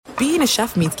being a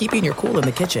chef means keeping your cool in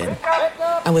the kitchen.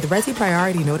 And with Resi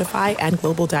Priority Notify and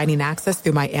Global Dining Access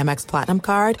through my Amex Platinum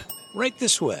card, right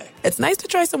this way. It's nice to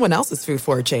try someone else's food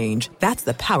for a change. That's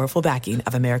the powerful backing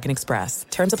of American Express.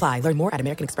 Terms apply. Learn more at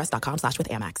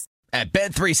americanexpress.com/withAmex. At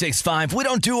Bet365, we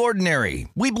don't do ordinary.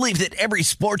 We believe that every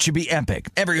sport should be epic.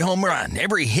 Every home run,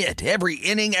 every hit, every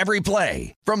inning, every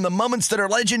play. From the moments that are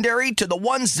legendary to the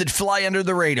ones that fly under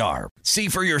the radar. See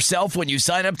for yourself when you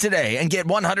sign up today and get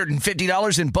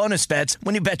 $150 in bonus bets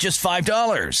when you bet just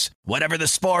 $5. Whatever the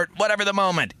sport, whatever the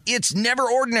moment, it's never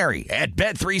ordinary at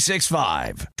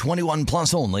Bet365. 21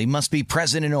 plus only. Must be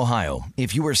present in Ohio.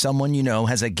 If you or someone you know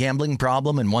has a gambling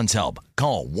problem and wants help,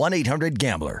 call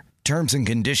 1-800-GAMBLER. Terms and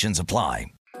conditions apply.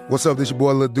 What's up, this your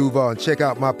boy Lil Duval, and check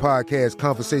out my podcast,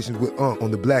 Conversations with Unc,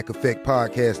 on the Black Effect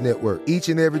Podcast Network. Each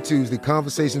and every Tuesday,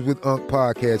 Conversations with Unc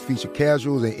podcast feature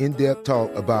casual and in-depth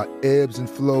talk about ebbs and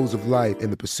flows of life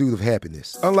and the pursuit of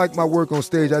happiness. Unlike my work on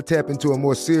stage, I tap into a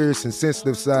more serious and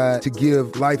sensitive side to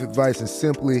give life advice and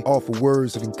simply offer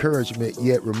words of encouragement,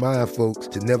 yet remind folks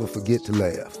to never forget to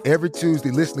laugh. Every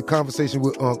Tuesday, listen to Conversation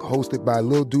with Unc, hosted by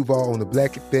Lil Duval on the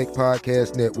Black Effect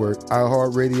Podcast Network,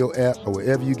 iHeartRadio app, or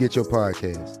wherever you get your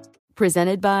podcasts.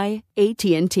 Presented by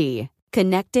AT&T.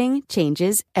 Connecting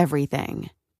changes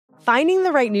everything. Finding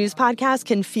the right news podcast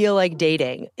can feel like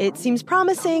dating. It seems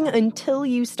promising until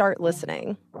you start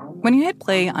listening. When you hit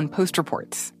play on Post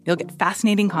Reports, you'll get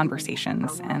fascinating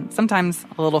conversations and sometimes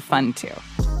a little fun, too.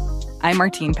 I'm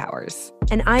Martine Powers.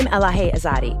 And I'm Elahe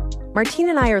Azadi. Martine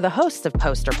and I are the hosts of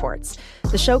Post Reports.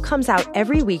 The show comes out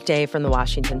every weekday from the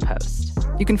Washington Post.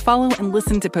 You can follow and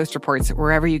listen to Post Reports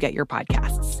wherever you get your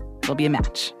podcasts. It'll be a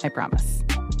match, I promise.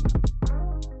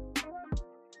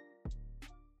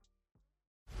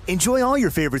 Enjoy all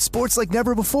your favorite sports like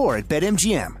never before at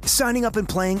BetMGM. Signing up and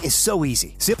playing is so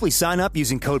easy. Simply sign up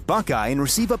using code Buckeye and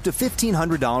receive up to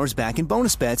 $1,500 back in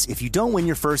bonus bets if you don't win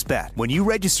your first bet. When you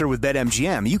register with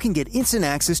BetMGM, you can get instant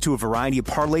access to a variety of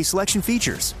parlay selection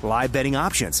features, live betting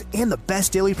options, and the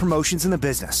best daily promotions in the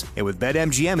business. And with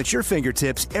BetMGM at your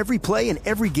fingertips, every play and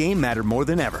every game matter more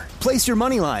than ever. Place your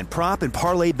moneyline, prop, and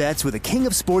parlay bets with the king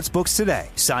of sportsbooks today.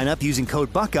 Sign up using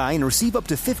code Buckeye and receive up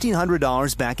to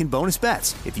 $1,500 back in bonus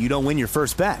bets if you don't win your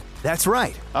first bet. That's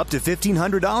right, up to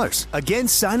 $1,500. Again,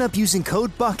 sign up using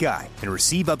code Buckeye and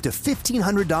receive up to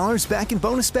 $1,500 back in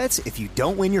bonus bets if you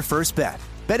don't win your first bet.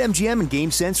 BetMGM and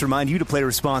GameSense remind you to play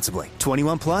responsibly.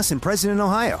 21 plus and present in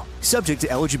Ohio. Subject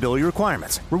to eligibility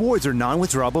requirements. Rewards are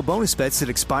non-withdrawable bonus bets that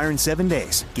expire in 7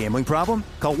 days. Gambling problem?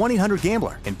 Call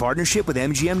 1-800-GAMBLER in partnership with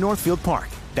MGM Northfield Park.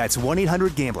 That's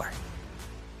 1-800-GAMBLER.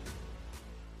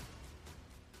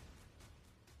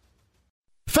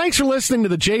 Thanks for listening to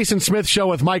the Jason Smith Show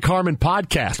with Mike Harmon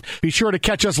podcast. Be sure to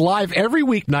catch us live every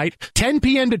weeknight, 10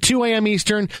 p.m. to 2 a.m.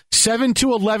 Eastern, 7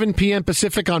 to 11 p.m.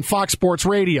 Pacific on Fox Sports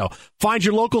Radio. Find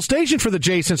your local station for the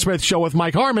Jason Smith Show with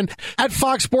Mike Harmon at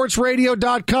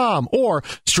foxsportsradio.com or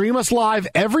stream us live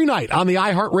every night on the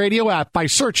iHeartRadio app by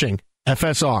searching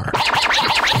FSR. Now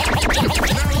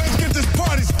let's get this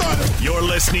party started. You're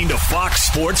listening to Fox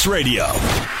Sports Radio.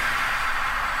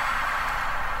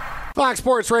 Fox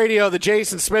Sports Radio, the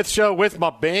Jason Smith Show with my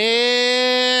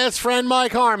best friend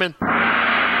Mike Harmon.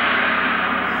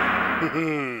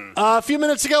 A few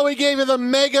minutes ago, we gave you the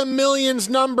Mega Millions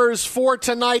numbers for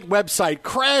tonight. Website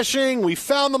crashing. We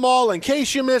found them all. In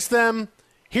case you missed them,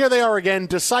 here they are again.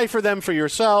 Decipher them for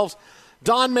yourselves.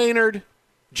 Don Maynard,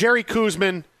 Jerry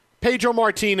Kuzman, Pedro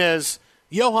Martinez,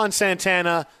 Johan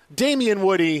Santana, Damian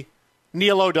Woody,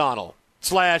 Neil O'Donnell,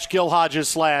 / Gil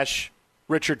Hodges /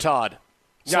 Richard Todd.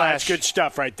 That's good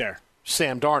stuff right there.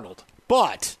 Sam Darnold.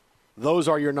 But those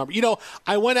are your numbers. You know,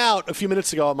 I went out a few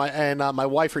minutes ago, my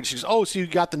wife heard. She goes, "Oh, so you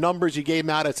got the numbers? You gave them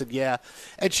out?" I said, "Yeah."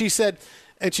 And she said,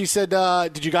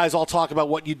 "Did you guys all talk about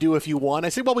what you do if you won?" I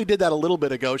said, "Well, we did that a little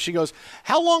bit ago." She goes,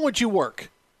 "How long would you work?"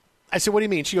 I said, "What do you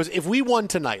mean?" She goes, "If we won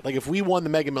tonight, like if we won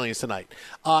the Mega Millions tonight,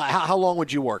 how long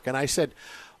would you work?" And I said,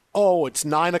 "Oh, it's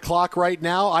 9 o'clock right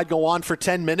now. I'd go on for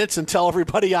 10 minutes and tell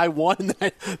everybody I won,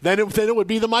 and then it would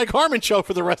be the Mike Harmon Show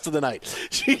for the rest of the night."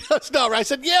 She goes, "No." I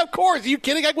said, "Yeah, of course. Are you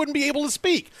kidding? I wouldn't be able to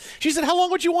speak." She said, "How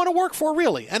long would you want to work for,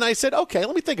 really?" And I said, "Okay,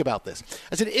 let me think about this."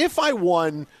 I said, "If I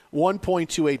won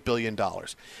 $1.28 billion,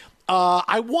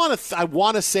 I want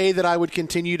to say that I would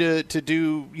continue to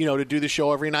do the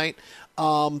show every night.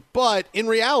 But in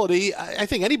reality, I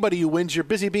think anybody who wins, you're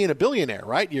busy being a billionaire,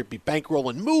 right? You'll be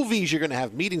bankrolling movies. You're going to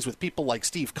have meetings with people like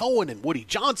Steve Cohen and Woody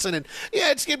Johnson, and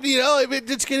it's going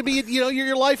to be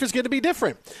your life is going to be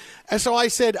different." And so I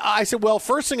said, well,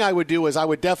 first thing I would do is I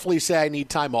would definitely say I need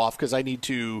time off because I need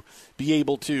to be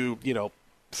able to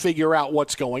figure out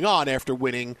what's going on after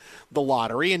winning the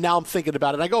lottery. And now I'm thinking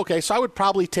about it. I go, okay, so I would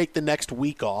probably take the next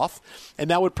week off, and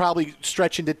that would probably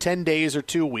stretch into 10 days or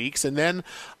 2 weeks. And then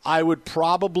I would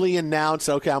probably announce,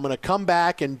 okay, I'm going to come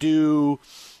back and do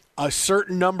a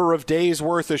certain number of days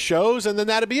worth of shows, and then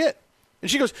that'd be it. And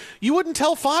she goes, you wouldn't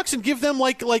tell Fox and give them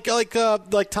like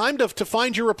time to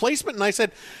find your replacement? And I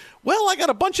said, well, I got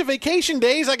a bunch of vacation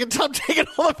days. I'm taking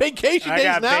all the vacation days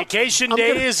now. I got vacation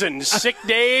days and sick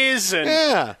days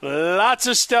and lots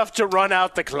of stuff to run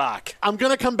out the clock. I'm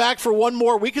going to come back for one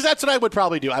more week, because that's what I would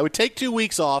probably do. I would take 2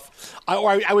 weeks off,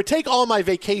 or I would take all my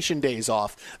vacation days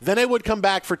off. Then I would come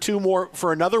back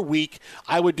for another week.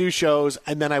 I would do shows,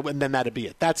 and then that'd be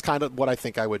it. That's kind of what I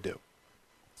think I would do.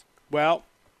 Well,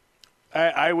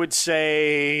 I would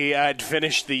say I'd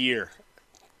finish the year.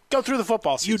 Go through the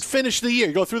football season. You'd finish the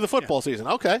year. Go through the football season.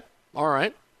 Okay. All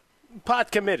right. Pot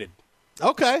committed.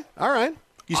 Okay. All right.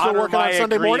 You still working on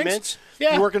Sunday mornings?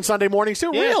 Yeah. You working Sunday mornings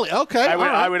too? Yeah. Really? Okay.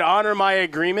 I would honor my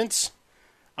agreements.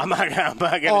 I'm not going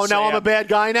to say. Oh, now I'm a bad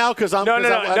guy now because I'm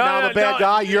a bad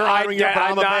guy. You're honoring your, but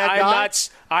I'm a bad guy.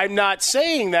 I'm not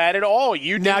saying that at all.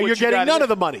 You're getting none of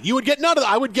the money. You would get none of the.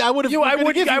 I wasn't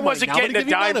getting a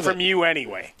dime from you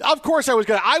anyway. Of course I was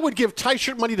going to. I would give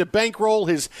Teichert money to bankroll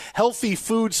his healthy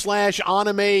food /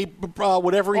 anime,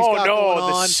 whatever he's got going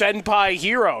on. The Senpai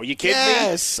hero. You kidding me?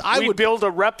 Yes. I would build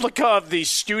a replica of the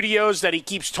studios that he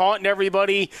keeps taunting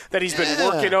everybody that he's been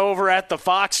working over at the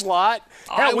Fox lot.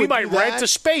 Hell, we might rent a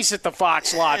space at the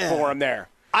Fox lot for him there.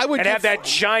 I would have that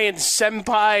giant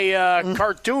senpai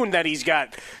cartoon that he's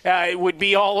got. It would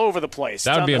be all over the place.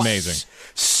 That would be amazing.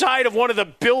 Side of one of the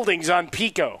buildings on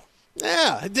Pico.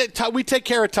 Yeah, we take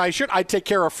care of Teichert. I'd take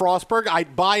care of Frostberg.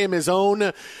 I'd buy him his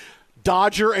own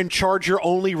Dodger and Charger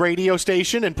only radio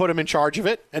station and put him in charge of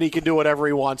it, and he can do whatever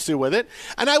he wants to with it.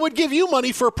 And I would give you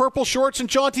money for purple shorts and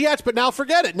jaunty hats, but now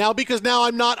forget it. Now, because now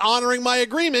I'm not honoring my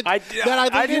agreement, I didn't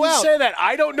say that.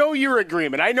 I don't know your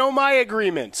agreement. I know my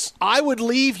agreements. I would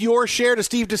leave your share to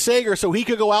Steve DeSager so he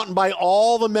could go out and buy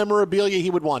all the memorabilia he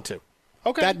would want to.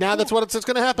 Okay. That's what's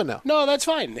going to happen now. No, that's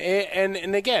fine.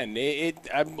 And again,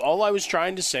 all I was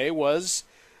trying to say was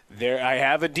I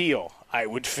have a deal. I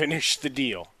would finish the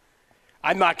deal.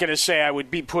 I'm not going to say I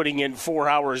would be putting in 4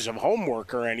 hours of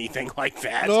homework or anything like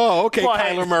that. Oh, okay,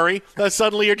 Kyler Murray.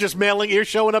 Suddenly you're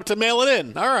showing up to mail it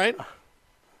in. All right.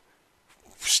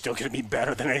 Still going to be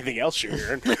better than anything else you're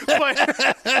hearing. But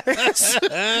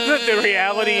the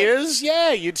reality is,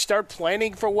 you'd start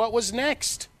planning for what was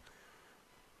next.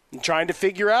 And trying to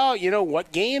figure out,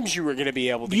 what games you were going to be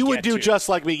able to You would do just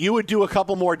like me. You would do a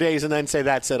couple more days and then say,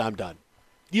 that's it, I'm done.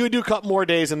 You would do a couple more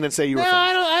days and then say you were finished.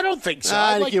 I don't think so.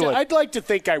 I'd like to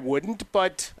think I wouldn't,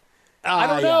 but I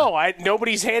don't know.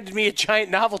 Nobody's handed me a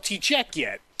giant novelty check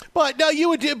yet. But no, you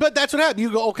would do. But that's what happened.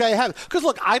 You go, okay, I have it. Because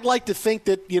look, I'd like to think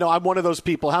that I'm one of those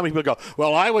people. How many people go?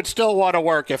 Well, I would still want to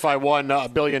work if I won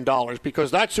 $1 billion because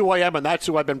that's who I am and that's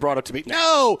who I've been brought up to be.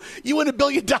 No, you win $1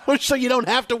 billion so you don't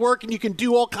have to work and you can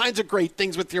do all kinds of great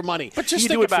things with your money. But just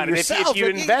think about it. If you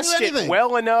invest it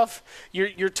well enough,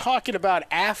 you're talking about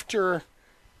after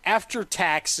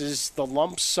taxes, the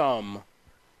lump sum,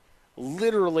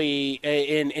 literally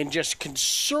in just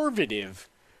conservative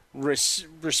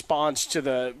response to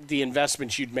the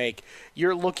investments you'd make,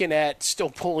 you're looking at still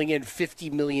pulling in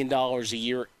 $50 million a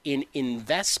year in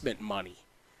investment money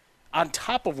on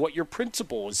top of what your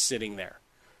principal is sitting there.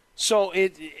 So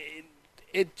it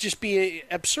just be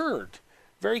absurd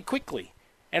very quickly.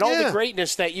 And all the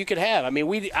greatness that you could have. I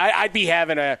mean, I'd be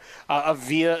having a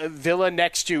villa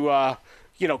next to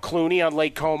Clooney on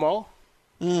Lake Como.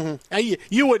 Mm-hmm.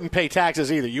 You wouldn't pay taxes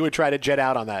either. You would try to jet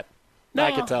out on that. No.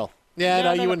 I could tell.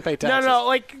 Yeah, you wouldn't pay taxes. No,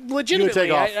 like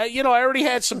legitimately. I already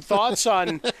had some thoughts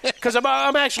on because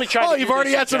I'm actually trying. Oh, you've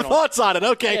already had some thoughts on it.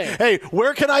 Okay. Yeah. Hey,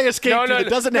 where can I escape to? It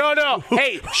doesn't. No.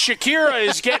 Hey, Shakira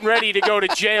is getting ready to go to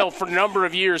jail for a number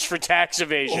of years for tax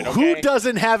evasion. Okay? Who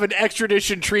doesn't have an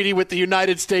extradition treaty with the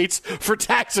United States for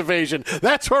tax evasion?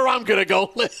 That's where I'm going to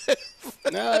go live.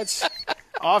 No, it's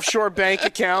offshore bank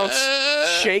accounts,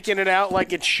 shaking it out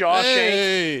like it's Shawshank.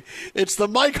 Hey, it's the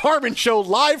Mike Harmon Show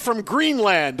live from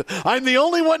Greenland. I'm the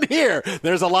only one here.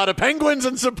 There's a lot of penguins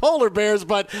and some polar bears,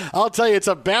 but I'll tell you, it's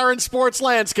a barren sports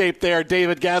landscape there,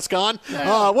 David Gascon.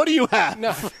 What do you have?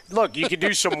 No. Look, you can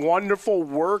do some wonderful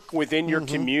work within your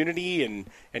community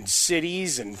and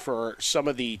cities and for some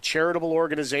of the charitable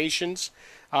organizations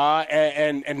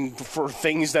and for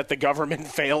things that the government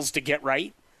fails to get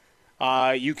right.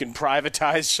 You can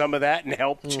privatize some of that and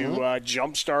help to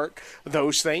jumpstart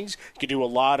those things. You can do a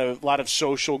lot of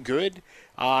social good.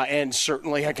 And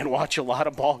certainly I can watch a lot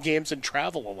of ball games and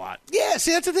travel a lot. Yeah,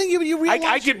 see, that's the thing. You realize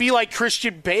I could be like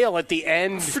Christian Bale at the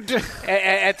end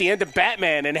at the end of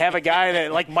Batman and have a guy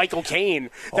that like Michael Caine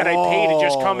that I pay to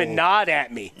just come and nod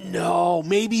at me. No,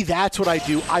 maybe that's what I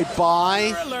do. I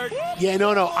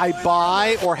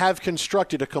buy or have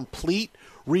constructed a complete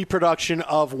reproduction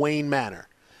of Wayne Manor.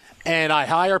 And I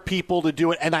hire people to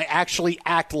do it, and I actually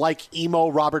act like emo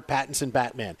Robert Pattinson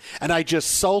Batman. And I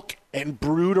just sulk and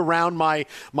brood around my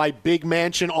big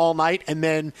mansion all night, and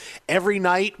then every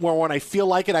night when I feel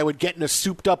like it, I would get in a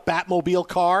souped-up Batmobile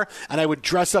car, and I would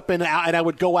dress up and I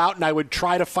would go out and I would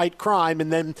try to fight crime,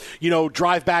 and then,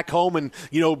 drive back home and,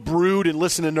 brood and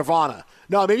listen to Nirvana.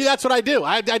 No, maybe that's what I do.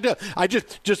 I do. I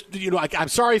just I'm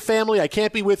sorry, family, I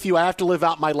can't be with you. I have to live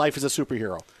out my life as a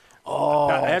superhero. Oh,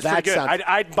 that's pretty good.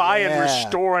 I'd buy and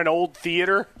restore an old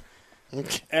theater,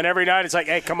 and every night it's like,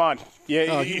 hey, come on.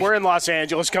 We're in Los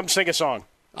Angeles. Come sing a song.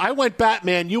 I went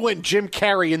Batman. You went Jim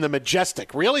Carrey in the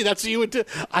Majestic. Really? That's what you would do?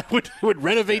 I would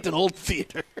renovate an old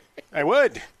theater. I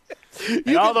would.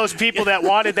 And all those people that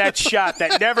wanted that shot,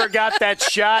 that never got that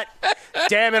shot,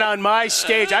 damn it, on my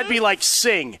stage, I'd be like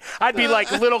Sing. I'd be like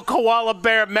little koala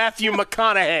bear Matthew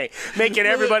McConaughey, making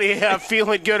everybody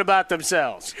feeling good about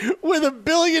themselves. With $1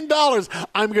 billion,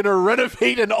 I'm going to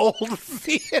renovate an old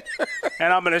theater.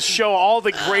 And I'm going to show all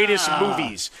the greatest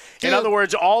movies. In other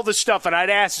words, all the stuff, and I'd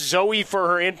ask Zoe for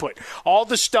her input, all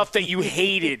the stuff that you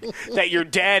hated that your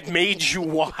dad made you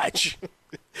watch.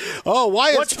 Oh, why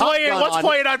is what's playing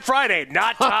on Friday?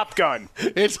 Not Top Gun.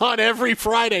 It's on every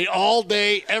Friday, all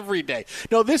day, every day.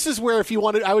 No, this is where if you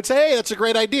wanted, I would say, hey, that's a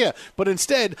great idea. But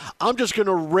instead, I'm just going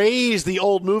to raise the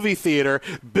old movie theater,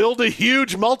 build a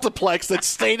huge multiplex that's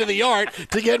state-of-the-art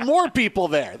to get more people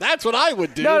there. That's what I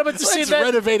would do. No, but Let's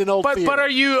renovate an old theater. But are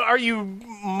you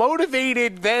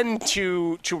motivated then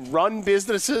to run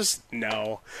businesses?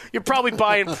 No. You're probably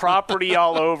buying property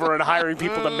all over and hiring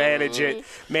people to manage it.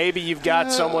 Maybe you've got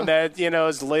someone that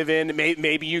is living.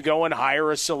 Maybe you go and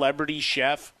hire a celebrity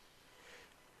chef.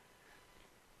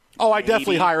 Oh, I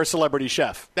definitely hire a celebrity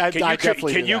chef.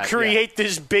 Can you create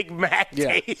this Big Mac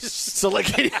taste? So what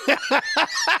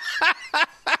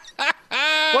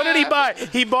did he buy?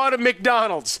 He bought a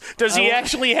McDonald's. Does he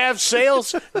actually have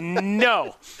sales?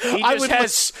 No. He just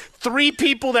has 3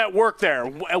 people that work there,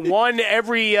 one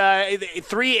every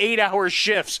 3 8-hour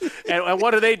shifts. And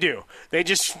what do? They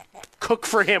just cook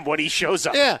for him when he shows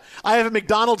up. Yeah. I have a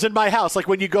McDonald's in my house, like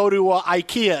when you go to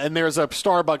IKEA and there's a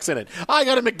Starbucks in it. I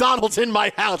got a McDonald's in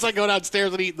my house. I go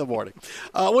downstairs and eat in the morning.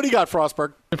 What do you got,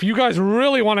 Frostberg? If you guys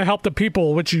really want to help the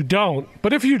people, which you don't,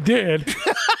 but if you did...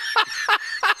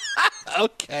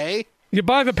 Okay. You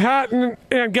buy the patent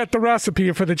and get the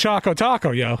recipe for the Choco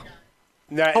Taco, yo.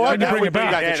 And you bring it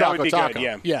back. The Choco Taco.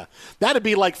 Good, yeah. That'd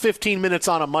be like 15 minutes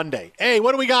on a Monday. Hey,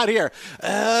 what do we got here?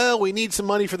 We need some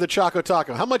money for the Choco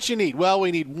Taco. How much you need? Well,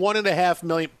 we need $1.5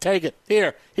 million. Take it.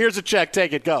 Here's a check.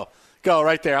 Take it. Go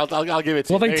right there. I'll give it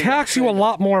to you. Well, they tax you a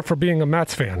lot more for being a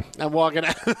Mets fan. I'm walking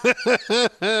out.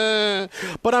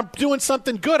 But I'm doing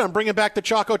something good. I'm bringing back the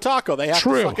Choco Taco. They have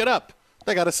to suck it up.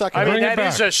 They got to suck it up. I mean, that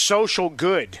is a social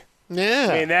good. Yeah.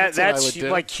 I mean, that's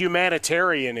like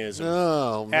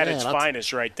humanitarianism at its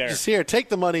finest right there. Just here, take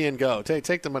the money and go.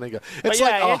 Take the money and go.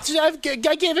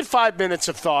 I gave it 5 minutes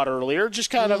of thought earlier,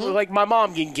 just kind of like my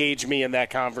mom engaged me in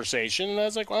that conversation, and I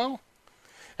was like, well...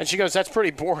 And she goes, that's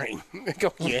pretty boring. I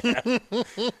go, yeah.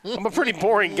 I'm a pretty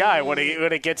boring guy when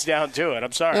it gets down to it.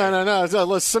 I'm sorry. No.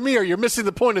 Samir, you're missing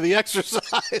the point of the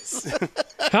exercise.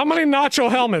 How many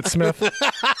nacho helmets, Smith?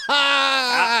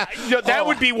 That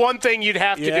would be one thing you'd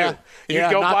have to do. You'd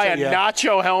go buy a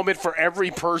nacho helmet for every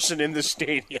person in the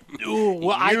stadium. Ooh,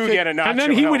 well, get a nacho helmet. And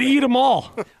then he would eat them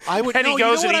all. He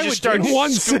goes and he just starts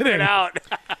scooping out.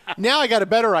 Now I got a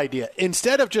better idea.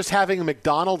 Instead of just having a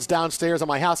McDonald's downstairs at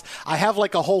my house, I have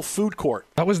like a whole food court.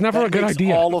 That was never a good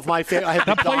idea. All of my I have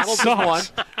McDonald's as one,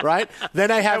 right?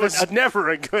 Then I have never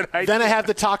a good idea. Then I have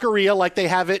the taqueria like they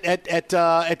have it at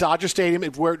Dodger Stadium,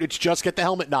 where it's just get the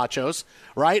helmet nachos,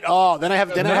 right? Oh, then I have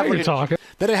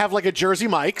like a Jersey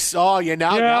Mike's. Oh, yeah,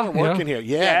 now we're working here.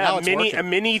 Yeah, now it's working. A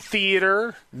mini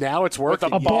theater. Now it's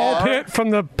working. A ball pit from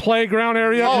the playground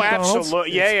area. Oh,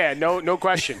 absolutely. Yeah, no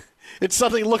question. It's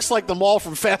something that looks like the mall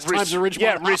from Fast Times at Ridgemont.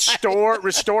 Yeah,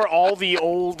 restore all the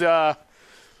old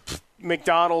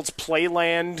McDonald's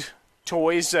Playland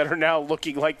toys that are now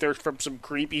looking like they're from some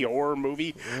creepy horror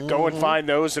movie. Go and find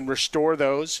those and restore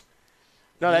those.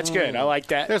 No, that's good. I like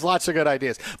that. There's lots of good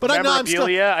ideas. But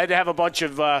memorabilia, I'd have a bunch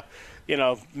of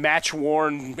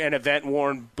match-worn and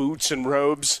event-worn boots and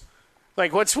robes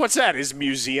Like, what's that? His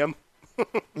museum?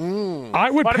 I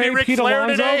would pay Pete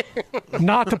Alonso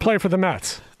not to play for the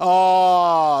Mets.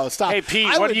 Oh, stop. Hey,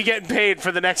 Pete, what are you getting paid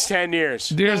for the next 10 years?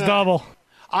 Here's double.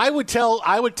 I would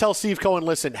tell Steve Cohen,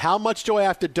 listen, how much do I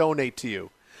have to donate to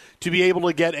you to be able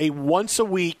to get a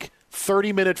once-a-week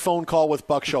 30-minute phone call with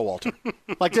Buck Showalter?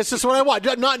 Like, this is what I want.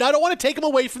 I don't want to take him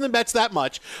away from the Mets that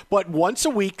much, but once a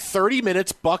week, 30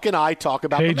 minutes, Buck and I talk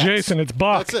about the Mets. Hey, Jason, it's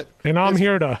Buck. That's it. And I'm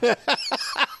here to...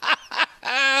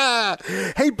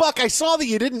 Hey, Buck, I saw that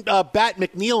you didn't bat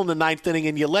McNeil in the ninth inning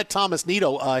and you let Thomas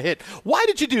Nido hit. Why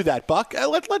did you do that, Buck?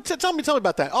 Tell me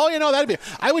about that. Oh, that'd be.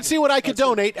 I would see what I could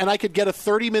donate, and I could get a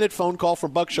 30-minute phone call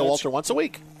from Buck Showalter once a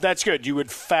week. That's good. You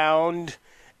would found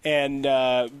and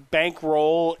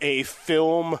bankroll a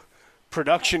film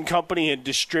production company and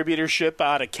distributorship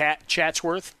out of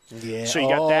Chatsworth. Yeah. So you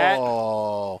got that.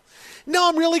 No,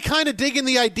 I'm really kind of digging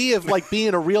the idea of like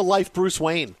being a real life Bruce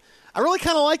Wayne. I really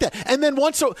kind of like that. And then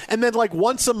once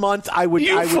a month, I would.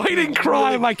 Fighting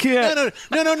crime, I can't.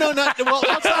 No. Well,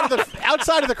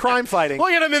 outside of the crime fighting.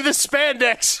 Look at him in the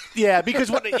spandex. Yeah,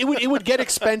 because it would get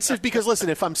expensive. Because listen,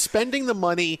 if I'm spending the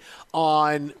money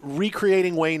on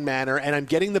recreating Wayne Manor and I'm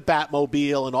getting the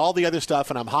Batmobile and all the other stuff,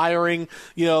 and I'm hiring,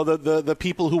 the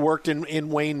people who worked in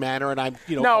Wayne Manor, and I'm,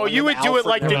 No, you would do it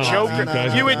like the Joker.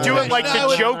 You would do it like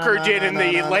the Joker did in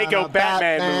the Lego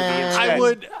Batman movie.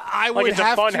 Instead. I would like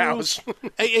have fun to, house.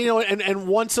 And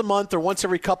once a month or once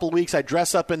every couple of weeks, I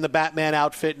dress up in the Batman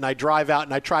outfit and I drive out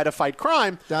and I try to fight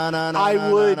crime.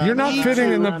 I would. You're not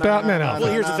fitting in the Batman outfit.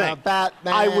 Well, here's the thing.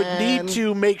 I would need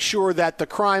to make sure that the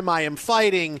crime I am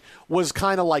fighting was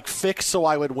kind of like fixed, so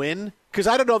I would win. Because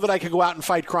I don't know that I could go out and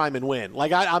fight crime and win.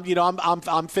 Like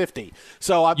I'm 50,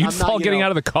 so I'm You'd fall getting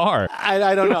out of the car.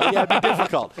 I don't know. Yeah, it'd be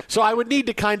difficult. So I would need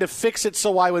to kind of fix it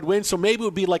so I would win. So maybe it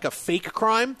would be like a fake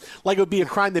crime, like it would be a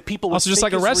crime that people would also just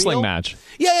like a wrestling match.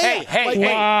 Yeah. Hey,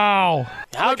 wow!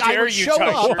 How dare you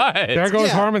touch what? There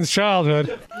goes Harmon's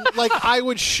childhood. Like I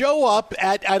would show up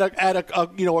at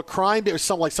a crime or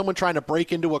something, like someone trying to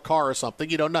break into a car or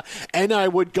something, and I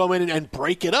would go in and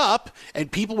break it up, and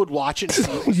people would watch it.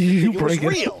 And see it was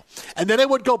real. And then I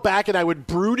would go back and I would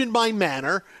brood in my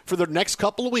manor for the next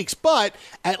couple of weeks. But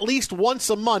at least once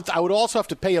a month, I would also have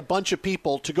to pay a bunch of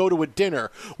people to go to a dinner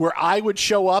where I would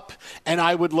show up and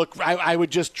I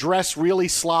would just dress really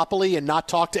sloppily and not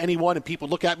talk to anyone. And people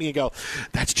would look at me and go,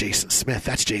 "That's Jason Smith.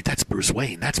 That's Bruce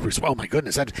Wayne. That's Bruce. Oh my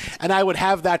goodness." And I would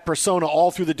have that persona all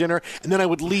through the dinner. And then I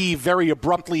would leave very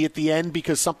abruptly at the end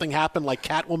because something happened, like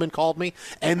Catwoman called me.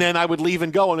 And then I would leave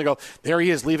and go. And they go, "There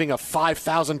he is, leaving a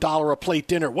 $5,000 a plate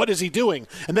dinner. What is he doing?"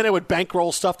 And then I would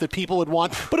bankroll stuff that people would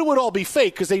want, but it would all be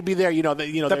fake because they'd be there.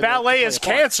 The ballet is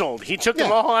canceled. He took them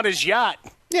all on his yacht.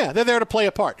 Yeah, they're there to play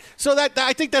a part. So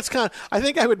I think that's kind of. I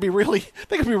think I'd be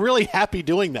really happy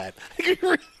doing that. I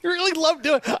could really love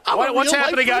doing. What's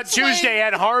happening on Tuesday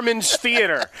at Harmon's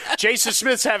Theater? Jason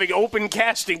Smith's having open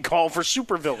casting call for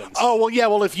supervillains. Oh well, yeah.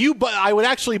 Well, I would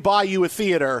actually buy you a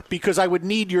theater because I would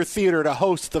need your theater to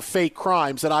host the fake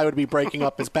crimes that I would be breaking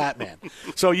up as Batman.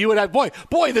 So you would have boy,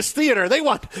 this theater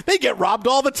they get robbed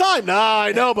all the time. Nah,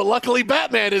 I know, but luckily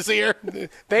Batman is here.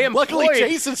 Luckily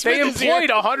Jason Smith is here. They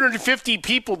employed 150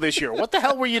 people this year. What the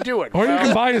hell were you doing? Or you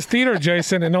can buy his theater,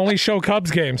 Jason, and only show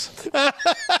Cubs games.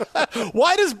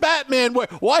 Why does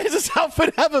his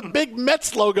outfit have a big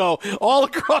Mets logo all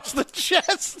across the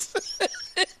chest?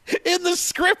 In the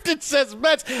script it says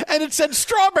Mets, and it said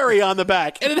strawberry on the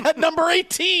back, and it had number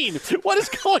 18. What is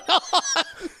going on?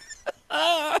 You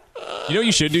know what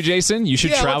you should do, Jason? You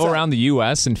should travel around the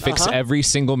U.S. and fix every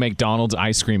single McDonald's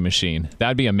ice cream machine.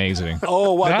 That'd be amazing.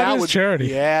 Oh, well, that is charity.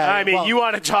 Yeah. I mean, you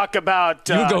want to talk about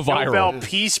you go viral. Nobel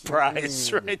Peace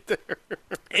Prize right there.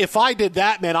 If I did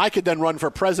that, man, I could then run for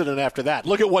president after that.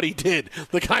 Look at what he did.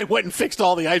 The guy went and fixed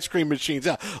all the ice cream machines.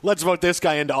 Let's vote this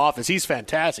guy into office. He's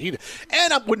fantastic.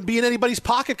 And I wouldn't be in anybody's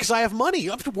pocket because I have money.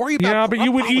 You don't have to worry about. Yeah, but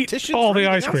you would eat all the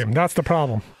ice cream. That's the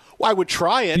problem. Well, I would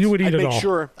try it. You would eat it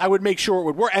all. I would make sure it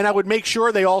would work, and I would make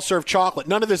sure they all serve chocolate.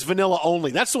 None of this vanilla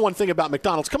only. That's the one thing about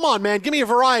McDonald's. Come on, man, give me a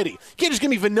variety. You can't just give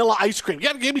me vanilla ice cream. You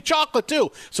got to give me chocolate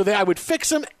too. So I would fix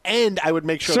them, and I would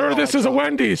make sure. Sir, this is a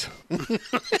Wendy's.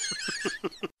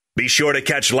 Be sure to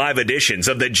catch live editions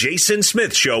of The Jason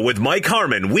Smith Show with Mike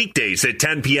Harmon weekdays at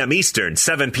 10 p.m. Eastern,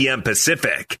 7 p.m.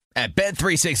 Pacific. At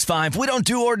Bet365, we don't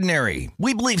do ordinary.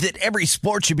 We believe that every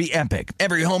sport should be epic.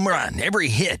 Every home run, every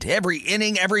hit, every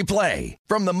inning, every play.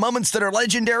 From the moments that are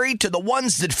legendary to the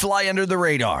ones that fly under the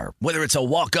radar. Whether it's a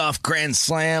walk-off grand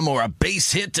slam or a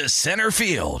base hit to center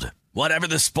field. Whatever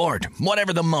the sport,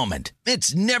 whatever the moment,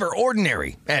 it's never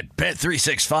ordinary at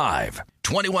Bet365.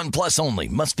 21 plus only.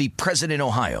 Must be present in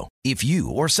Ohio. If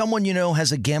you or someone you know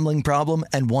has a gambling problem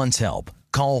and wants help,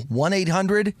 call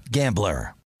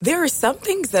 1-800-GAMBLER. There are some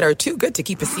things that are too good to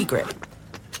keep a secret.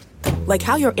 Like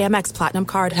how your Amex Platinum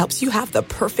card helps you have the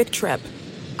perfect trip.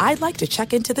 I'd like to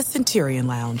check into the Centurion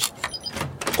Lounge.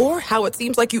 Or how it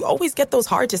seems like you always get those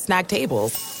hard-to-snag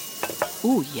tables.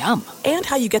 Ooh, yum. And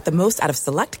how you get the most out of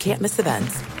select can't-miss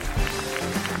events.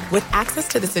 With access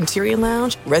to the Centurion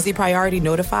Lounge, Resi Priority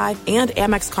Notified, and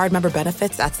Amex card member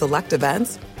benefits at select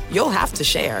events, you'll have to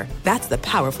share. That's the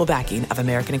powerful backing of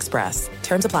American Express.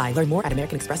 Terms apply. Learn more at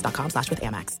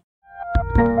americanexpress.com/withAmex.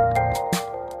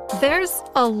 There's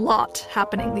a lot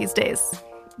happening these days.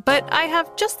 But I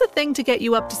have just the thing to get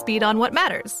you up to speed on what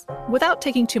matters, without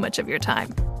taking too much of your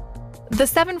time. The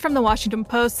 7 from the Washington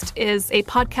Post is a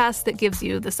podcast that gives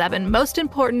you the 7 most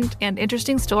important and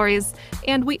interesting stories,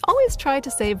 and we always try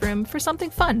to save room for something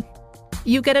fun.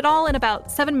 You get it all in about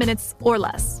 7 minutes or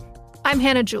less. I'm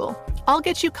Hannah Jewell. I'll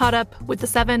get you caught up with the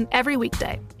 7 every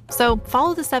weekday. So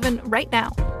follow the 7 right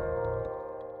now.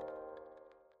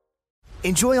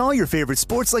 Enjoy all your favorite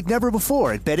sports like never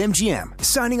before at BetMGM.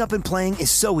 Signing up and playing is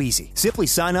so easy. Simply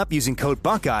sign up using code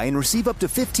Buckeye and receive up to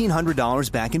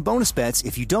 $1,500 back in bonus bets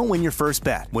if you don't win your first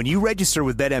bet. When you register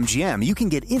with BetMGM, you can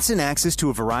get instant access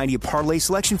to a variety of parlay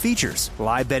selection features,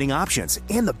 live betting options,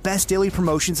 and the best daily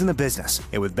promotions in the business.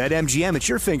 And with BetMGM at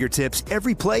your fingertips,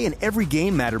 every play and every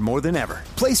game matter more than ever.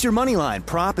 Place your moneyline,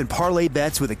 prop, and parlay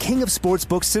bets with the king of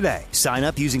sportsbooks today. Sign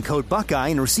up using code Buckeye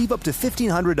and receive up to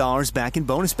 $1,500 back in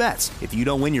bonus bets if you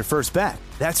don't win your first bet.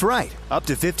 That's right, up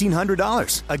to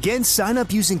 $1,500. Again, sign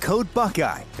up using code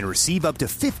Buckeye and receive up to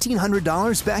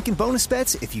 $1,500 back in bonus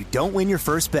bets if you don't win your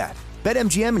first bet.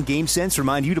 BetMGM and GameSense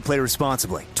remind you to play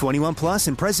responsibly. 21 plus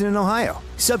and present in Ohio.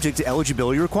 Subject to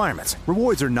eligibility requirements.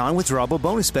 Rewards are non-withdrawable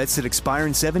bonus bets that expire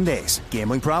in 7 days.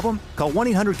 Gambling problem? Call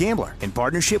 1-800-GAMBLER in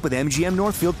partnership with MGM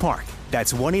Northfield Park.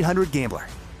 That's 1-800-GAMBLER.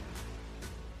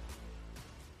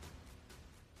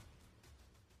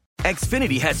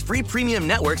 Xfinity has free premium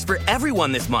networks for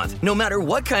everyone this month, no matter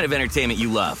what kind of entertainment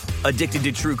you love. Addicted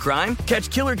to true crime? Catch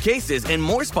killer cases and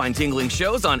more spine-tingling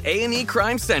shows on A&E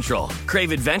Crime Central.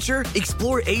 Crave adventure?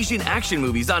 Explore Asian action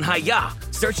movies on Hi-YAH.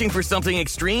 Searching for something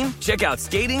extreme? Check out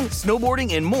skating,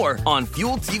 snowboarding, and more on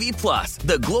Fuel TV Plus,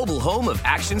 the global home of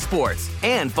action sports.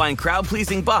 And find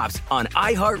crowd-pleasing bops on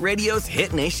iHeartRadio's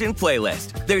Hit Nation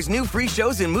playlist. There's new free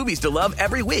shows and movies to love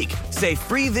every week. Say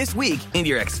free this week in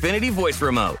your Xfinity voice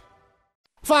remote.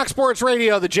 Fox Sports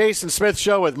Radio, the Jason Smith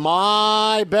Show with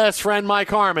my best friend,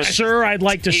 Mike Harmon. Sir, I'd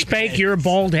like to spank your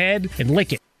bald head and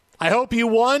lick it. I hope you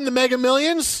won the Mega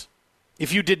Millions.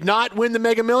 If you did not win the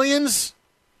Mega Millions,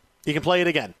 you can play it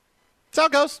again. That's how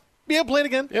it goes. Yeah, play it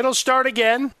again. It'll start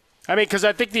again. I mean, because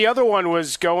I think the other one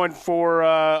was going for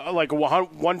like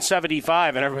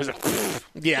 175, and everybody's like,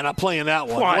 yeah, not playing that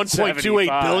one.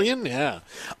 1.28 billion. Yeah.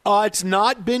 It's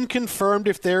not been confirmed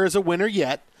if there is a winner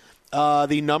yet.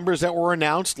 The numbers that were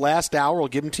announced last hour, we'll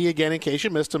give them to you again in case you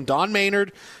missed them. Don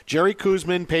Maynard, Jerry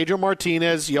Kuzman, Pedro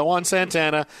Martinez, Yohan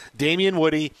Santana, Damian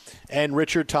Woody, and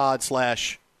Richard Todd /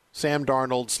 Sam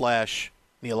Darnold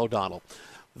 / Neil O'Donnell.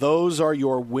 Those are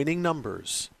your winning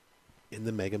numbers in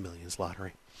the Mega Millions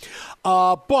lottery.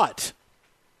 But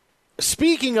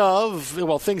speaking of,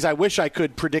 well, things I wish I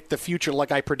could predict the future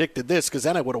like I predicted this, because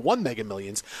then I would have won Mega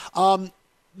Millions.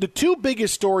 The two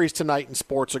biggest stories tonight in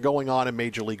sports are going on in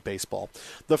Major League Baseball.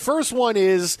 The first one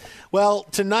is, well,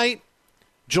 tonight,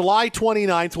 July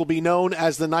 29th, will be known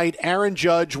as the night Aaron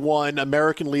Judge won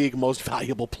American League Most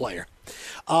Valuable Player.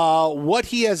 What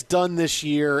he has done this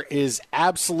year is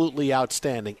absolutely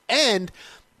outstanding. And,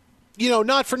 you know,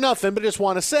 not for nothing, but I just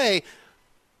want to say,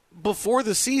 before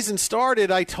the season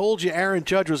started, I told you Aaron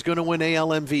Judge was going to win AL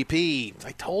MVP.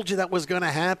 I told you that was going to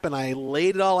happen. I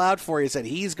laid it all out for you. I said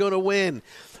he's going to win.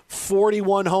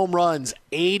 41 home runs,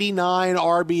 89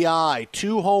 RBI,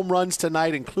 2 home runs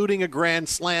tonight, including a grand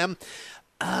slam.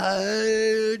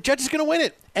 Judge is going to win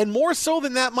it. And more so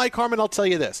than that, Mike Harmon, I'll tell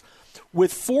you this.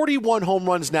 With 41 home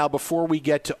runs now before we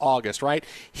get to August, right?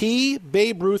 He,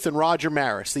 Babe Ruth, and Roger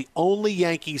Maris, the only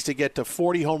Yankees to get to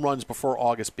 40 home runs before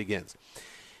August begins.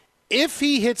 If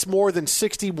he hits more than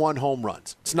 61 home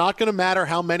runs, it's not going to matter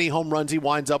how many home runs he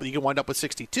winds up with. He could wind up with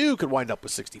 62, could wind up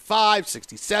with 65,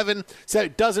 67. So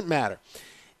it doesn't matter.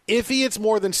 If he hits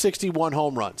more than 61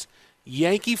 home runs,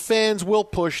 Yankee fans will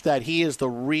push that he is the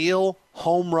real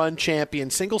home run champion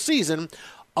single season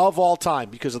of all time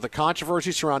because of the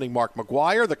controversy surrounding Mark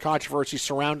McGwire, the controversy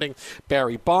surrounding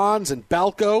Barry Bonds and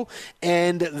Balco,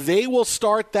 and they will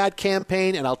start that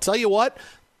campaign. And I'll tell you what,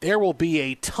 there will be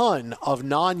a ton of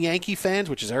non-Yankee fans,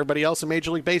 which is everybody else in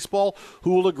Major League Baseball,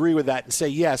 who will agree with that and say,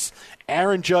 yes,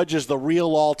 Aaron Judge is the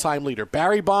real all-time leader.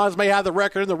 Barry Bonds may have the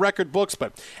record in the record books,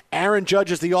 but Aaron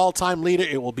Judge is the all-time leader.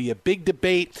 It will be a big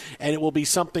debate, and it will be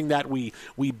something that we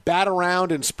bat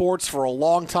around in sports for a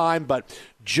long time, but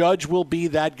Judge will be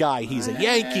that guy. He's a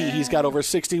Yankee. He's got over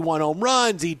 61 home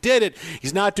runs. He did it.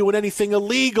 He's not doing anything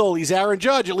illegal. He's Aaron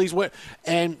Judge, at least.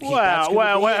 And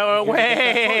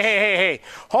hey.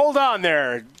 Hold on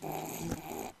there,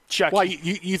 Chuck. Why,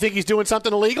 you think he's doing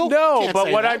something illegal? No,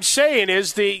 but what I'm saying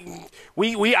is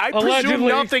I presume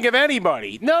nothing of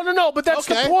anybody. No, but that's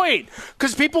the point.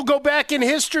 Because people go back in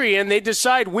history and they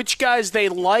decide which guys they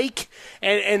like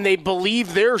and they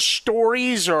believe their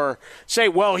stories or say,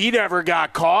 well, he never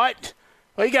got caught.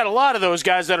 Well, you got a lot of those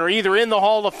guys that are either in the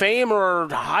Hall of Fame or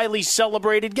highly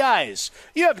celebrated guys.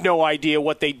 You have no idea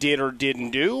what they did or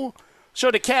didn't do. So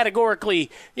to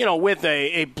categorically, with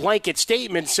a blanket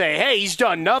statement say, hey, he's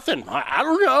done nothing, I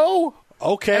don't know.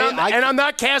 Okay. And I'm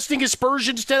not casting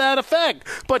aspersions to that effect.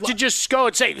 But to just go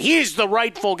and say, he's the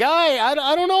rightful guy,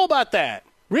 I don't know about that.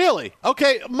 Really?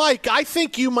 Okay, Mike, I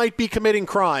think you might be committing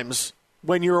crimes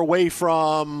when you're away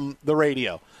from the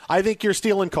radio. I think you're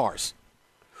stealing cars.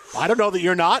 I don't know that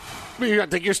you're not. I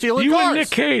think you're stealing cars. You and Nick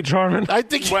Cage, Harmon. I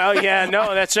think. Well, yeah,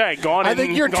 no, that's right. I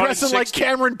think you're dressing like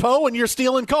Cameron Poe and you're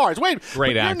stealing cars. Wait,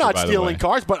 great actor, you're not stealing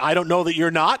cars, but I don't know that you're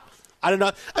not. I don't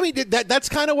know. I mean, that's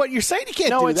kind of what you're saying. You can't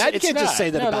do that. You can't just say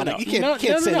that about it. You can't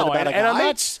say that about a guy.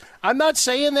 And I'm not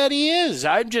saying that he is.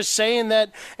 I'm just saying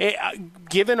that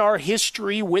given our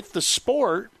history with the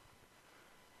sport,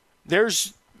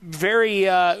 there's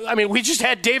we just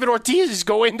had David Ortiz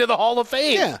go into the Hall of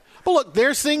Fame. Yeah. But look,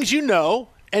 there's things you know.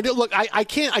 And look, I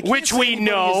can't. Which we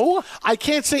know. I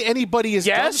can't say anybody has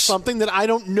done something that I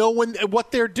don't know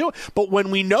what they're doing. But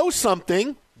when we know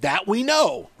something, that we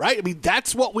know, right? I mean,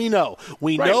 that's what we know.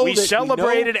 We know we that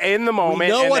celebrated in the moment. We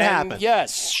know what happened.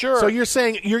 Yes, sure. So you're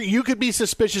saying you could be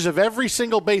suspicious of every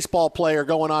single baseball player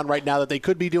going on right now that they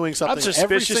could be doing something. I'm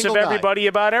suspicious of everybody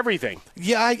about everything.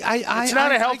 Yeah, it's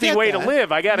not a healthy way to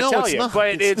live. I got to tell you, not.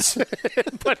 But it's.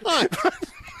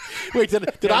 Wait,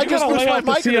 did I just lose my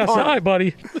mic? CSI,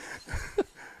 buddy.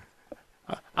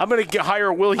 I'm going to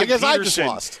hire William Peterson. I just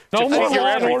lost. No more Law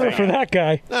and Order for that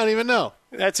guy. I don't even know.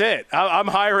 That's it. I'm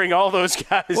hiring all those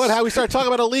guys. How we start talking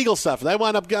about illegal stuff? I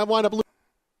wind up.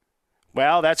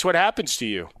 Well, that's what happens to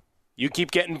you. You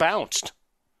keep getting bounced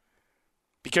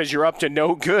because you're up to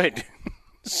no good.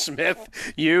 Smith,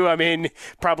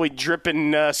 probably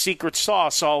dripping secret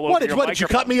sauce all over your What, did you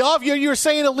cut me off? You're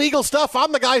saying illegal stuff.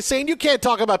 I'm the guy saying you can't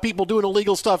talk about people doing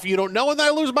illegal stuff you don't know, and then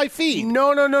I lose my feed.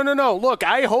 No. Look,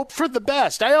 I hope for the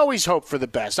best. I always hope for the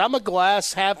best. I'm a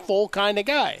glass half full kind of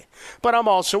guy. But I'm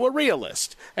also a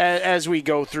realist as we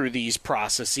go through these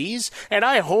processes. And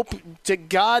I hope to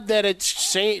God that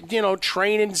it's,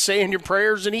 training, saying your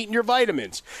prayers, and eating your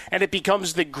vitamins. And it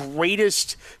becomes the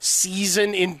greatest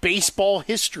season in baseball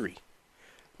history.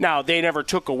 Now, they never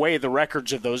took away the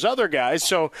records of those other guys,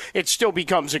 so it still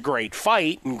becomes a great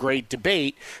fight and great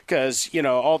debate because,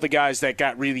 all the guys that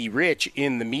got really rich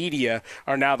in the media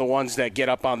are now the ones that get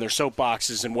up on their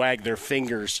soapboxes and wag their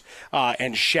fingers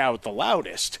and shout the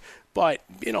loudest. But,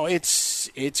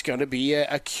 it's going to be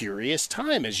a curious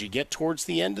time as you get towards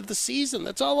the end of the season.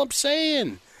 That's all I'm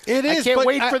saying. It is. I can't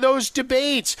wait for those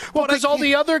debates. Well, because all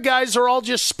the other guys are all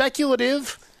just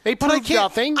speculative. They prove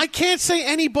nothing. I can't say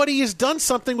anybody has done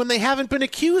something when they haven't been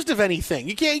accused of anything.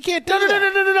 You can't do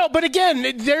that. No. But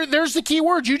again, there's the key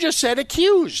word. You just said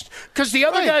accused. Because the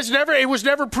other guys it was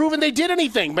never proven they did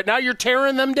anything. But now you're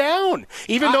tearing them down,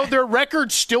 even though their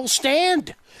records still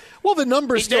stand. Well, the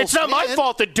numbers still It's not my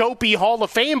fault the dopey Hall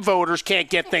of Fame voters can't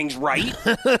get things right.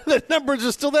 The numbers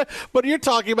are still there. But you're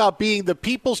talking about being the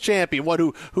people's champion,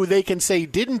 who they can say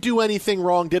didn't do anything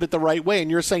wrong, did it the right way. And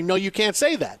you're saying, no, you can't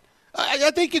say that.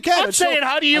 I think you can. I'm saying,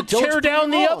 how do you tear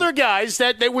down the other guys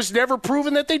that it was never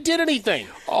proven that they did anything?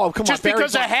 Oh, come on. Just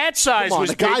because a hat size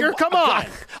was bigger? Come on.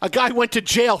 A guy went to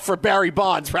jail for Barry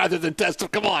Bonds rather than test him.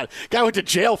 Come on. Guy went to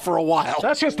jail for a while.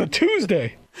 That's just a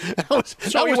Tuesday. That was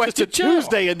just a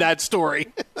Tuesday in that story.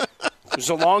 It was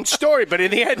a long story, but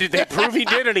in the end, did they prove he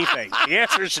did anything? The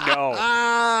answer is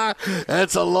no.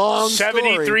 That's a long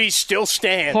 73 story. still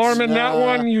stands. Harmon, that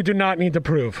one you do not need to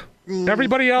prove.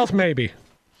 Everybody else, maybe.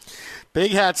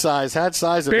 Big hat size.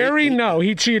 Barry, no,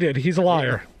 he cheated. He's a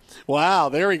liar. Wow,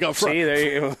 there we go. See, there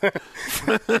you go.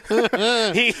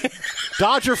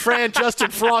 Dodger fan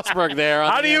Justin Frostberg there.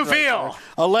 How do you feel?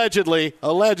 Allegedly.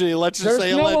 Let's just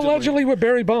say allegedly. There's no allegedly with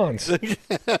Barry Bonds.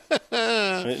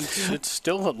 It's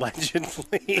still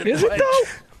allegedly. Is it, though?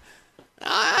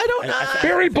 I don't know.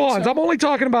 Barry Bonds. I'm only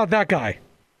talking about that guy.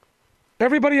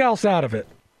 Everybody else out of it.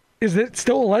 Is it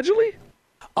still allegedly?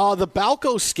 The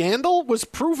Balco scandal was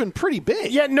proven pretty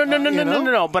big. Yeah,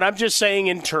 no. But I'm just saying,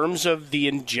 in terms of the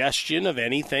ingestion of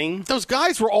anything, those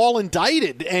guys were all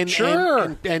indicted, and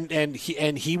sure,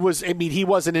 and he was. I mean, he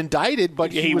wasn't indicted,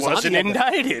 but he wasn't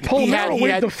indicted. Palmero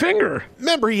waved the finger.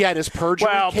 Remember, he had his perjury.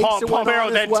 Well, case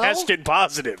Palmero then tested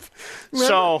positive,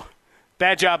 so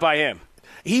bad job by him.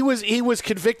 He was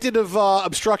convicted of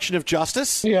obstruction of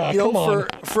justice. Yeah,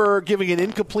 for giving an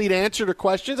incomplete answer to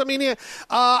questions. I mean,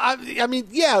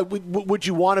 would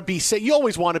you want to be safe? You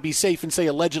always want to be safe and say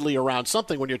allegedly around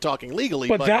something when you're talking legally.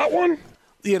 But that one,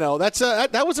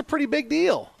 that was a pretty big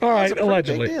deal. All right,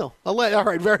 allegedly. Big deal. All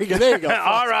right, very good. There you go.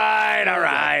 all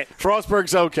right.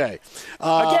 Frostberg's okay.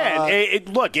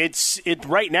 Again, it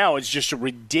right now. It's just a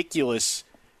ridiculous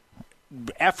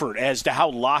effort as to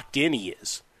how locked in he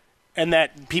is. And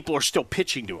that people are still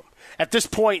pitching to him. At this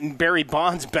point in Barry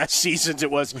Bonds' best seasons,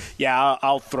 it was,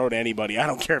 I'll throw to anybody. I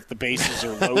don't care if the bases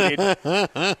are loaded.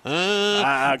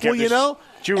 I don't care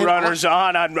two runners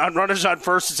on runners on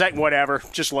first and second, whatever.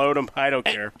 Just load them. I don't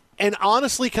care. And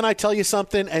honestly, can I tell you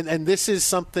something? And this is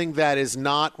something that is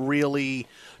not really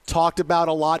talked about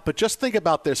a lot, but just think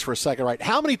about this for a second, right?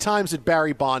 How many times did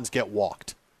Barry Bonds get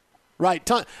walked? Right.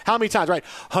 How many times? Right.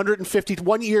 150.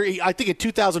 1 year, I think in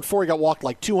 2004, he got walked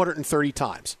like 230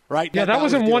 times. Right. Yeah, that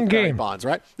was in one game. Bonds,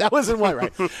 right? That was in one,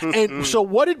 right? And so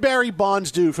what did Barry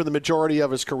Bonds do for the majority of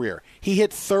his career? He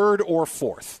hit third or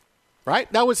fourth. Right?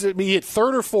 He hit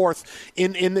third or fourth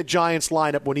in the Giants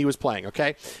lineup when he was playing,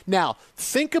 okay? Now,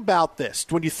 think about this.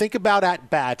 When you think about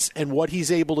at-bats and what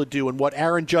he's able to do and what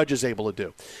Aaron Judge is able to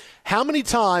do, how many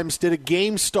times did a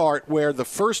game start where the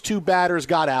first two batters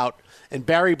got out and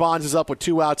Barry Bonds is up with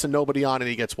 2 outs and nobody on and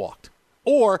he gets walked?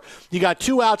 Or you got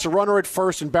 2 outs, a runner at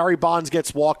first, and Barry Bonds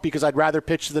gets walked because I'd rather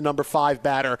pitch to the number 5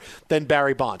 batter than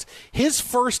Barry Bonds. His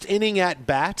first inning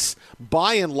at-bats,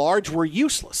 by and large, were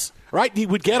useless. Right? He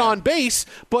would get on base,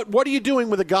 but what are you doing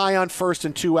with a guy on first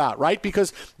and 2 out, right?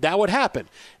 Because that would happen.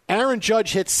 Aaron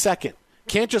Judge hits second.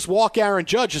 Can't just walk Aaron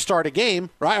Judge to start a game,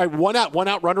 right? 1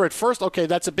 out runner at first. Okay,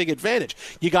 that's a big advantage.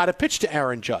 You got to pitch to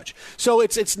Aaron Judge. So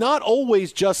it's not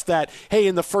always just that, hey,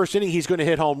 in the first inning he's going to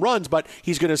hit home runs, but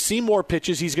he's going to see more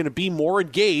pitches. He's going to be more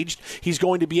engaged. He's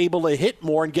going to be able to hit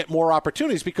more and get more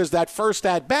opportunities because that first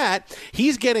at-bat,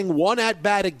 he's getting 1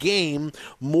 at-bat a game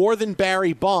more than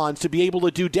Barry Bonds to be able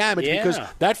to do damage because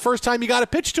that first time you got to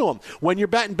pitch to him. When you're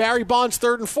batting Barry Bonds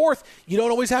third and fourth, you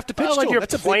don't always have to pitch to him. You're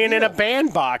playing in a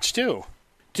bandbox, too.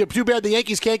 Too bad the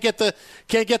Yankees can't get the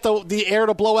air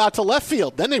to blow out to left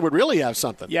field. Then they would really have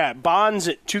something. Yeah, Bonds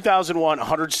at 2001,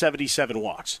 177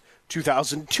 walks.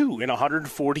 2002, in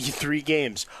 143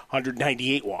 games,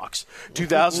 198 walks.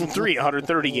 2003,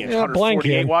 130 games,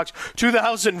 148 walks.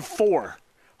 2004,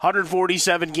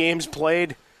 147 games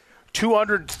played,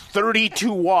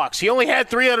 232 walks. He only had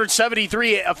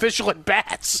 373 official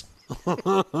at-bats.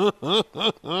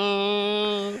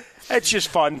 It's just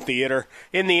fun theater.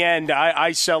 In the end,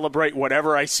 I celebrate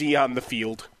whatever I see on the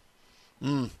field.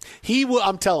 I'm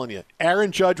telling you,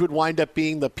 Aaron Judge would wind up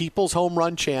being the people's home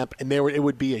run champ, and it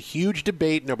would be a huge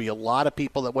debate, and there would be a lot of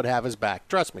people that would have his back.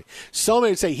 Trust me. So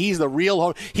many would say he's the real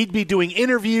home. He'd be doing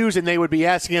interviews, and they would be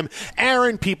asking him,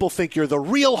 Aaron, people think you're the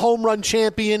real home run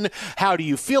champion. How do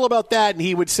you feel about that? And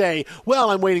he would say, well,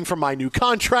 I'm waiting for my new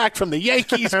contract from the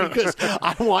Yankees because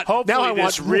I want. Hopefully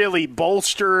this really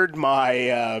bolstered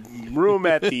my room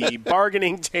at the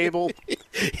bargaining table.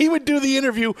 He would do the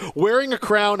interview wearing a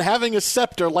crown, having a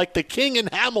scepter like the king in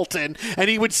Hamilton, and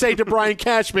he would say to Brian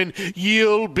Cashman,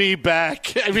 you'll be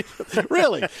back. I mean,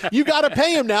 really, you got to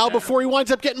pay him now before he winds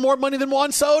up getting more money than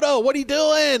Juan Soto. What are you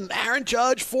doing? Aaron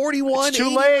Judge, 41. It's too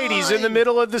late. He's in the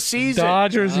middle of the season.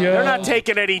 Dodgers, They're not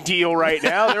taking any deal right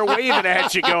now. They're waving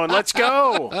at you going, let's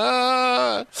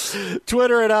go.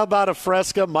 Twitter at How About a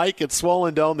Fresca, Mike at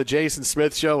Swollen Dome, the Jason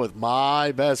Smith Show with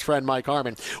my best friend Mike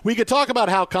Harmon. We could talk about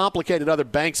how complicated other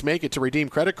banks make it to redeem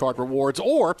credit card rewards,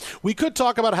 or we could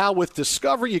talk about how with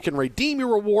Discover you can redeem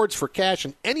your rewards for cash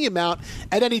in any amount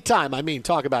at any time. I mean,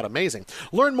 talk about amazing.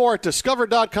 Learn more at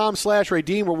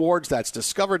discover.com/redeem rewards. That's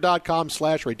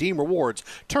discover.com/redeem rewards.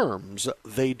 Terms,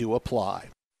 they do apply.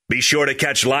 Be sure to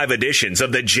catch live editions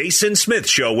of The Jason Smith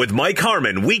Show with Mike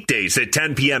Harmon weekdays at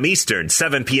 10 p.m. Eastern,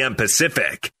 7 p.m.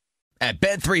 Pacific. At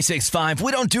Bet365,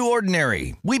 we don't do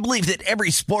ordinary. We believe that every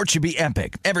sport should be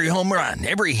epic. Every home run,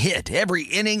 every hit, every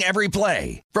inning, every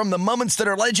play. From the moments that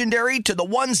are legendary to the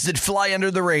ones that fly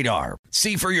under the radar.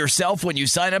 See for yourself when you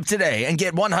sign up today and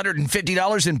get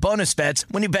 $150 in bonus bets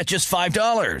when you bet just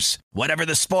 $5. Whatever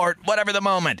the sport, whatever the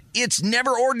moment, it's never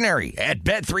ordinary at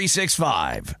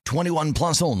Bet365. 21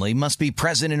 plus only. Must be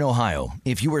present in Ohio.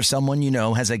 If you or someone you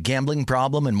know has a gambling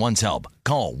problem and wants help,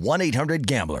 call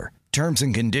 1-800-GAMBLER. Terms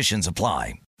and conditions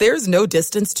apply. There's no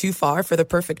distance too far for the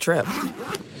perfect trip.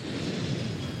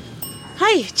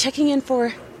 Hi, checking in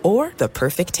for... Or the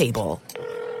perfect table.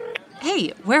 Hey,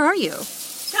 where are you?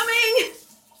 Coming!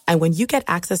 And when you get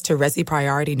access to Resi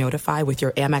Priority Notify with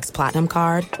your Amex Platinum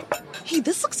card... Hey,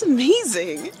 this looks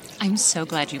amazing. I'm so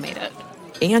glad you made it.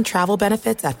 And travel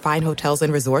benefits at fine hotels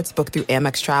and resorts booked through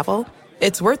Amex Travel,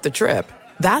 it's worth the trip.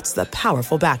 That's the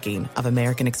powerful backing of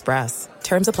American Express.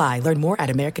 Terms apply. Learn more at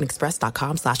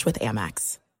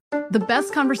americanexpress.com/withAmex. The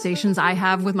best conversations I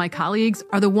have with my colleagues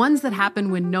are the ones that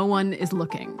happen when no one is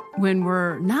looking, when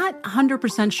we're not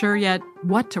 100% sure yet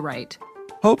what to write.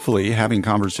 Hopefully, having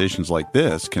conversations like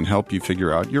this can help you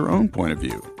figure out your own point of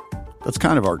view. That's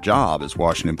kind of our job as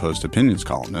Washington Post opinions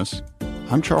columnists.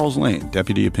 I'm Charles Lane,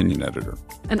 Deputy Opinion Editor.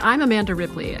 And I'm Amanda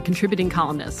Ripley, a contributing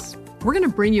columnist. We're going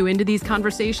to bring you into these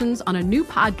conversations on a new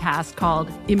podcast called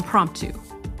Impromptu.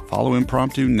 Follow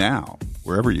Impromptu now,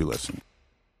 wherever you listen.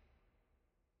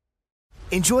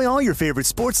 Enjoy all your favorite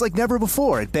sports like never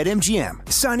before at BetMGM.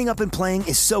 Signing up and playing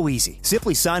is so easy.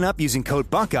 Simply sign up using code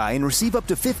Buckeye and receive up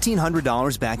to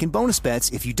 $1,500 back in bonus bets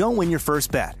if you don't win your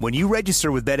first bet. When you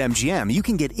register with BetMGM, you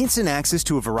can get instant access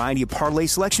to a variety of parlay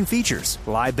selection features,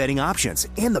 live betting options,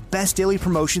 and the best daily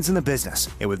promotions in the business.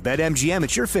 And with BetMGM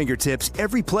at your fingertips,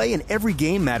 every play and every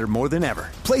game matter more than ever.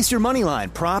 Place your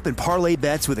moneyline, prop, and parlay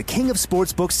bets with the king of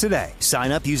sportsbooks today.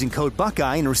 Sign up using code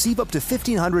Buckeye and receive up to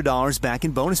 $1,500 back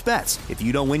in bonus bets if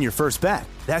you don't win your first bet.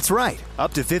 That's right,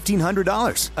 up to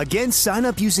 $1,500. Again, sign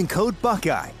up using code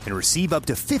Buckeye and receive up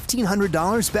to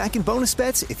 $1,500 back in bonus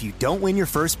bets if you don't win your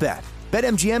first bet.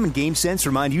 BetMGM and GameSense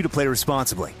remind you to play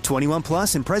responsibly. 21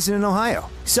 plus and present in Ohio.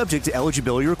 Subject to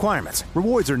eligibility requirements.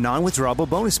 Rewards are non-withdrawable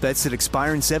bonus bets that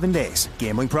expire in 7 days.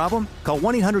 Gambling problem? Call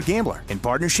 1-800-GAMBLER in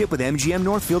partnership with MGM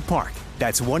Northfield Park.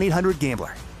 That's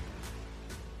 1-800-GAMBLER.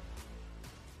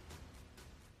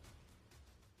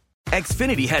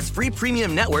 Xfinity has free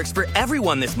premium networks for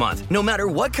everyone this month, no matter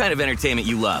what kind of entertainment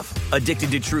you love.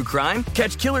 Addicted to true crime?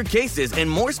 Catch killer cases and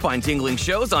more spine-tingling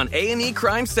shows on A&E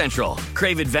Crime Central.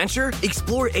 Crave adventure?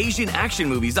 Explore Asian action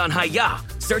movies on Hi-YAH.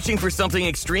 Searching for something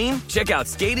extreme? Check out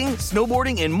skating,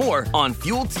 snowboarding, and more on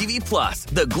Fuel TV Plus,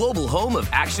 the global home of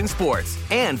action sports.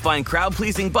 And find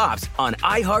crowd-pleasing bops on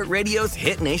iHeartRadio's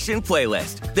Hit Nation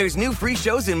playlist. There's new free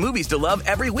shows and movies to love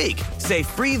every week. Say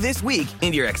free this week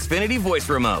in your Xfinity voice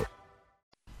remote.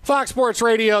 Fox Sports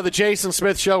Radio, the Jason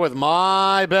Smith Show with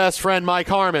my best friend, Mike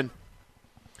Harmon.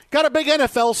 Got a big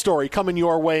NFL story coming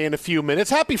your way in a few minutes.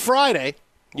 Happy Friday.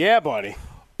 Yeah, buddy.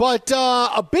 But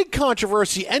a big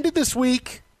controversy ended this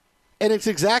week, and it's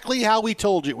exactly how we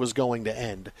told you it was going to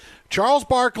end. Charles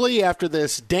Barkley, after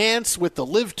this dance with the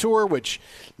Live Tour, which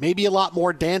maybe a lot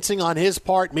more dancing on his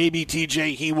part, maybe,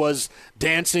 TJ, he was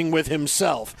dancing with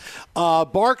himself.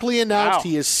 Barkley announced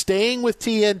he is staying with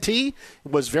TNT,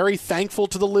 was very thankful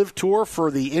to the Live Tour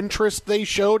for the interest they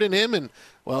showed in him, and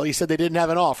well, he said they didn't have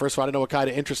an offer, so I don't know what kind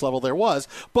of interest level there was.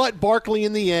 But Barkley,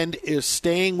 in the end, is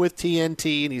staying with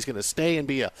TNT, and he's going to stay and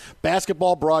be a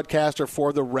basketball broadcaster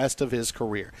for the rest of his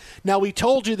career. Now, we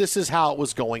told you this is how it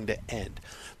was going to end.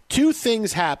 Two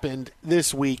things happened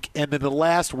this week and in the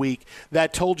last week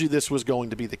that told you this was going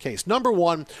to be the case. Number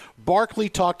one, Barkley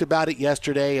talked about it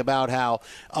yesterday about how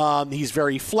he's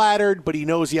very flattered, but he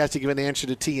knows he has to give an answer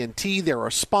to TNT. There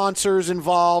are sponsors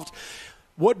involved.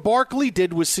 What Barkley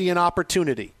did was see an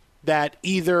opportunity that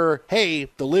either, hey,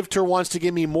 the Live Tour wants to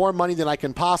give me more money than I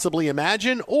can possibly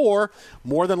imagine, or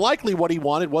more than likely what he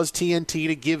wanted was TNT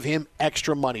to give him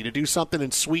extra money, to do something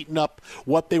and sweeten up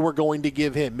what they were going to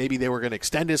give him. Maybe they were going to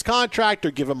extend his contract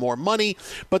or give him more money,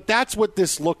 but that's what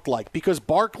this looked like because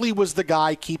Barkley was the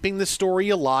guy keeping the story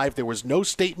alive. There was no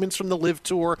statements from the Live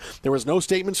Tour. There was no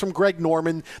statements from Greg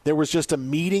Norman. There was just a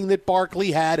meeting that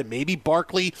Barkley had, and maybe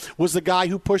Barkley was the guy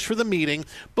who pushed for the meeting,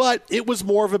 but it was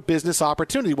more of a business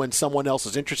opportunity when someone else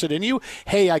is interested in you.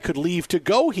 Hey, I could leave to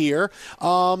go here.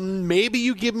 Maybe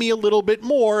you give me a little bit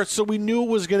more. So we knew it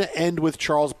was going to end with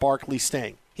Charles Barkley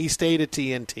staying. He stayed at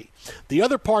TNT. The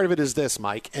other part of it is this,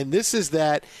 Mike, and this is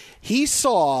that he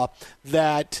saw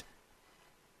that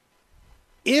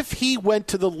if he went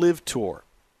to the Live Tour,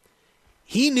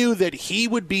 he knew that he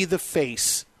would be the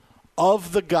face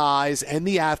of the guys and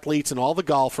the athletes and all the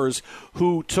golfers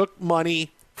who took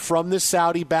money from the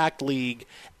Saudi-backed league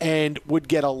and would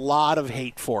get a lot of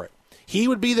hate for it. He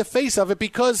would be the face of it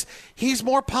because he's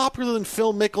more popular than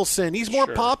Phil Mickelson. He's more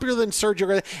popular than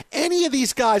Sergio. Any of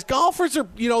these guys, golfers are,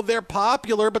 they're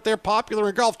popular, but they're popular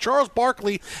in golf. Charles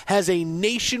Barkley has a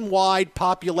nationwide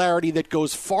popularity that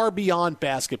goes far beyond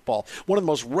basketball. One of the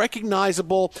most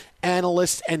recognizable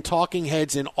analysts and talking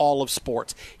heads in all of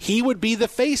sports. He would be the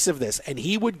face of this, and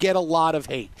he would get a lot of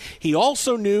hate. He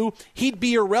also knew he'd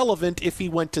be irrelevant if he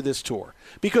went to this tour.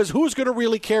 Because who's going to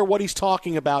really care what he's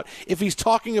talking about if he's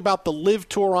talking about the LIV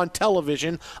Tour on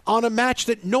television on a match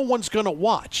that no one's going to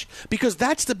watch? Because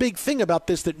that's the big thing about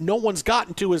this that no one's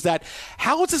gotten to, is that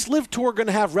how is this LIV Tour going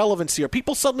to have relevancy? Are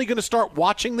people suddenly going to start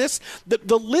watching this?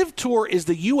 The LIV Tour is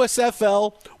the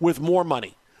USFL with more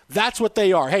money. That's what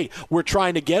they are. Hey, we're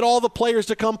trying to get all the players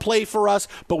to come play for us,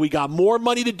 but we got more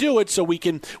money to do it, so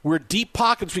we're deep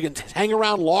pockets. We can hang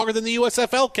around longer than the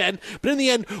USFL can. But in the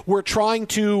end, we're trying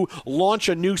to launch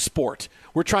a new sport.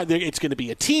 It's going to be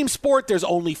a team sport. There's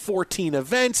only 14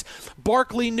 events.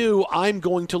 Barkley knew, I'm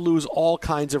going to lose all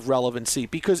kinds of relevancy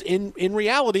because in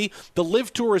reality, the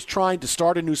LIV Tour is trying to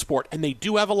start a new sport, and they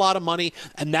do have a lot of money,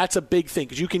 and that's a big thing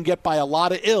because you can get by a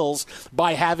lot of ills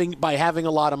by having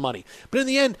a lot of money. But in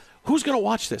the end, who's going to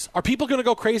watch this? Are people going to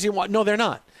go crazy and watch? No, they're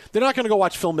not. They're not going to go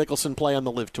watch Phil Mickelson play on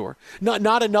the LIV Tour.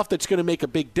 Not enough that's going to make a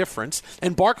big difference.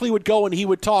 And Barkley would go and he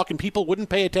would talk, and people wouldn't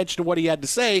pay attention to what he had to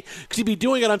say because he'd be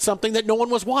doing it on something that no one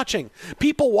was watching.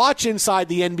 People watch inside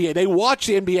the NBA. They watch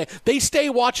the NBA. They stay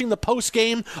watching the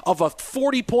postgame of a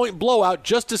 40-point blowout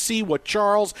just to see what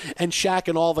Charles and Shaq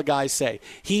and all the guys say.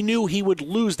 He knew he would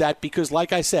lose that because,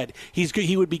 like I said,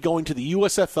 he would be going to the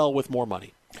USFL with more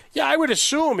money. Yeah, I would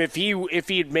assume if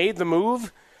he had made the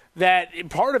move, that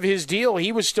part of his deal,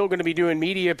 he was still going to be doing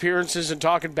media appearances and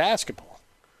talking basketball.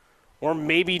 Or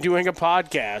maybe doing a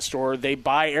podcast, or they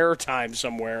buy airtime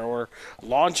somewhere, or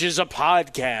launches a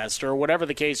podcast, or whatever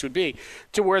the case would be,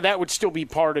 to where that would still be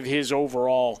part of his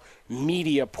overall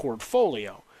media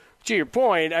portfolio. To your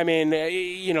point, I mean,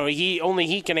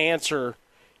 he can answer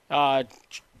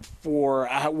for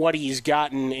what he's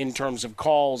gotten in terms of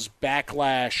calls,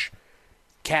 backlash,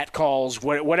 cat calls,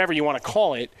 whatever you want to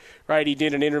call it, right? He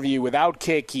did an interview with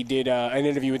Outkick. He did an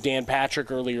interview with Dan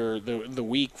Patrick earlier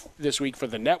this week for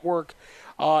the network,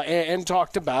 and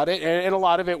talked about it. And a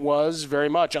lot of it was very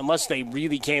much, unless they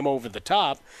really came over the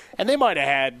top, and they might have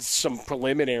had some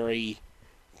preliminary,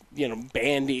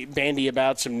 bandy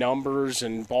about some numbers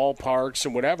and ballparks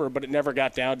and whatever, but it never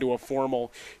got down to a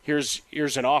formal, here's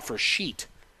an offer sheet,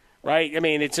 right? I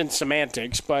mean, it's in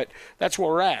semantics, but that's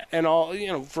where we're at.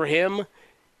 And for him,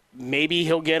 maybe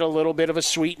he'll get a little bit of a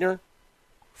sweetener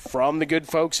from the good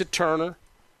folks at Turner,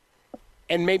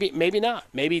 and maybe not.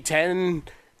 Maybe 10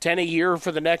 a year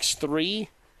for the next 3,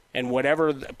 and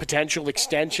whatever the potential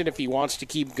extension, if he wants to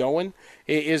keep going,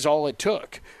 is all it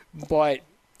took. But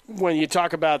when you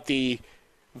talk about the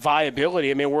viability,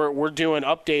 I mean, we're doing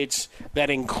updates that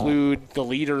include the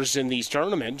leaders in these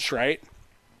tournaments, right?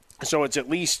 So it's at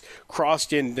least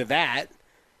crossed into that.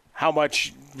 How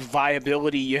much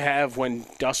viability you have when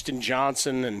Dustin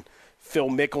Johnson and Phil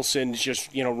Mickelson's just,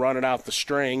 running out the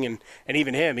string. And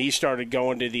even him, he started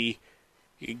going to the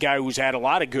guy who's had a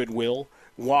lot of goodwill,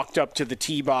 walked up to the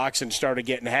tee box and started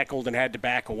getting heckled and had to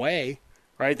back away,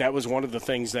 right? That was one of the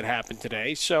things that happened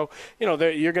today. So,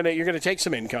 you're gonna take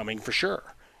some incoming for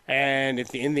sure. And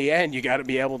in the end, you got to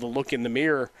be able to look in the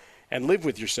mirror and live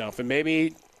with yourself. And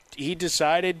maybe he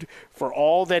decided, for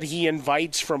all that he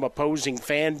invites from opposing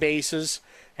fan bases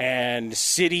and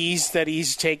cities that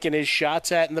he's taken his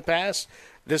shots at in the past,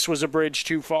 this was a bridge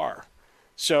too far.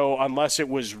 So unless it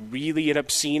was really an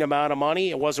obscene amount of money,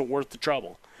 it wasn't worth the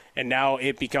trouble. And now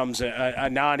it becomes a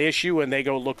non-issue, and they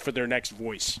go look for their next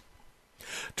voice.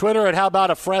 Twitter at How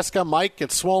About a Fresca. Mike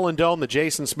at Swollen Dome, the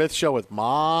Jason Smith Show with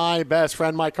my best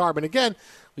friend, Mike Harmon. Again,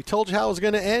 we told you how it was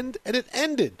going to end, and it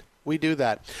ended. We do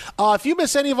that. If you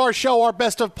miss any of our show, our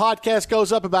Best of podcast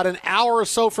goes up about an hour or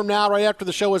so from now, right after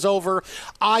the show is over.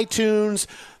 iTunes,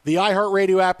 the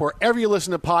iHeartRadio app, wherever you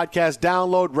listen to podcasts,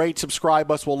 download, rate,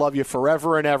 subscribe us. We'll love you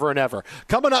forever and ever and ever.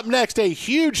 Coming up next, a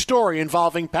huge story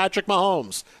involving Patrick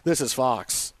Mahomes. This is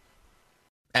Fox.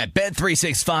 At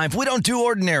Bet365, we don't do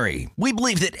ordinary. We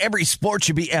believe that every sport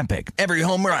should be epic. Every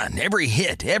home run, every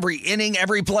hit, every inning,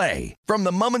 every play. From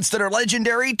the moments that are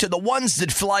legendary to the ones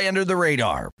that fly under the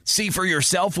radar. See for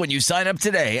yourself when you sign up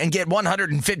today and get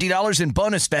 $150 in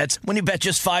bonus bets when you bet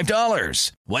just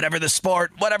 $5. Whatever the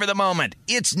sport, whatever the moment,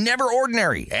 it's never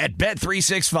ordinary at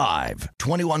Bet365.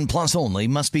 21 plus only.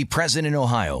 Must be present in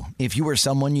Ohio. If you or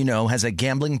someone you know has a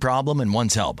gambling problem and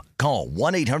wants help, call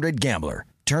 1-800-GAMBLER.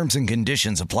 Terms and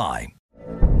conditions apply.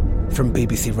 From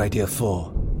BBC Radio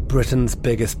 4, Britain's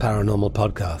biggest paranormal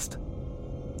podcast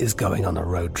is going on a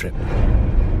road trip.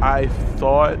 I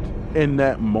thought in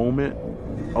that moment,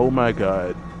 oh my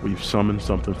God, we've summoned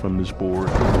something from this board.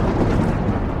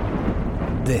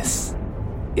 This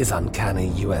is Uncanny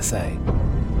USA.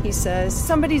 He says,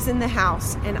 somebody's in the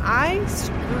house, and I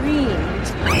screamed.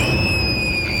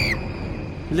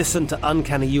 Listen to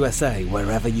Uncanny USA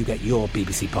wherever you get your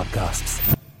BBC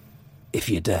podcasts, if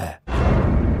you dare.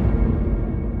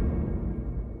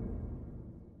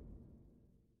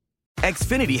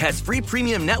 Xfinity has free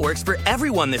premium networks for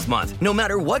everyone this month, no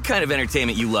matter what kind of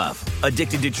entertainment you love.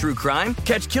 Addicted to true crime?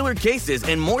 Catch killer cases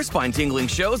and more spine-tingling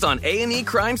shows on A&E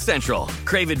Crime Central.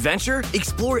 Crave adventure?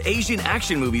 Explore Asian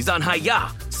action movies on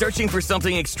Hi-YAH. Searching for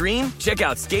something extreme? Check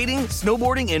out skating,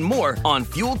 snowboarding, and more on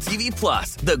Fuel TV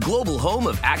Plus, the global home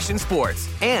of action sports.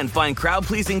 And find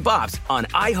crowd-pleasing bops on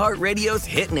iHeartRadio's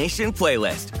Hit Nation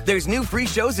playlist. There's new free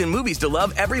shows and movies to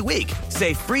love every week.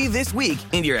 Say free this week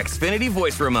in your Xfinity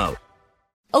voice remote.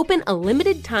 Open a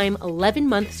limited-time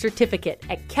 11-month certificate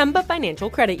at Kemba Financial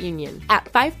Credit Union. At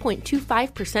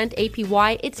 5.25%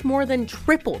 APY, it's more than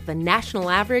triple the national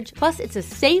average, plus it's a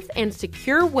safe and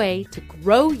secure way to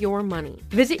grow your money.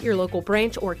 Visit your local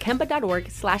branch or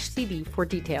kemba.org/cb for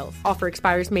details. Offer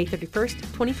expires May 31st,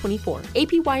 2024.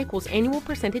 APY equals annual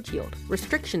percentage yield.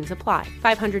 Restrictions apply.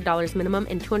 $500 minimum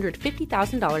and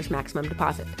 $250,000 maximum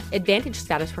deposit. Advantage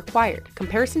status required.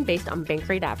 Comparison based on bank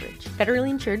rate average. Federally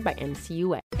insured by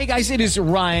NCUA. Hey guys, it is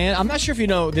Ryan. I'm not sure if you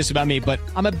know this about me, but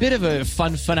I'm a bit of a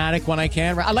fun fanatic when I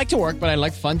can. I like to work, but I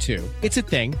like fun too. It's a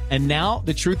thing. And now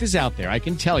the truth is out there. I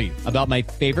can tell you about my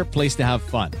favorite place to have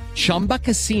fun. Chumba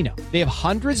Casino. They have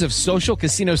hundreds of social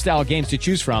casino style games to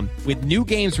choose from with new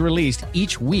games released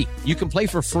each week. You can play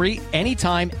for free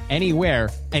anytime,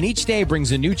 anywhere. And each day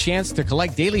brings a new chance to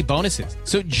collect daily bonuses.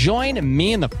 So join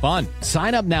me in the fun.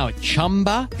 Sign up now at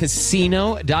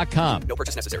ChumbaCasino.com. No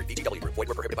purchase necessary. VGW Group. Void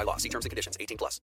where prohibited by law. See terms and conditions. 18+.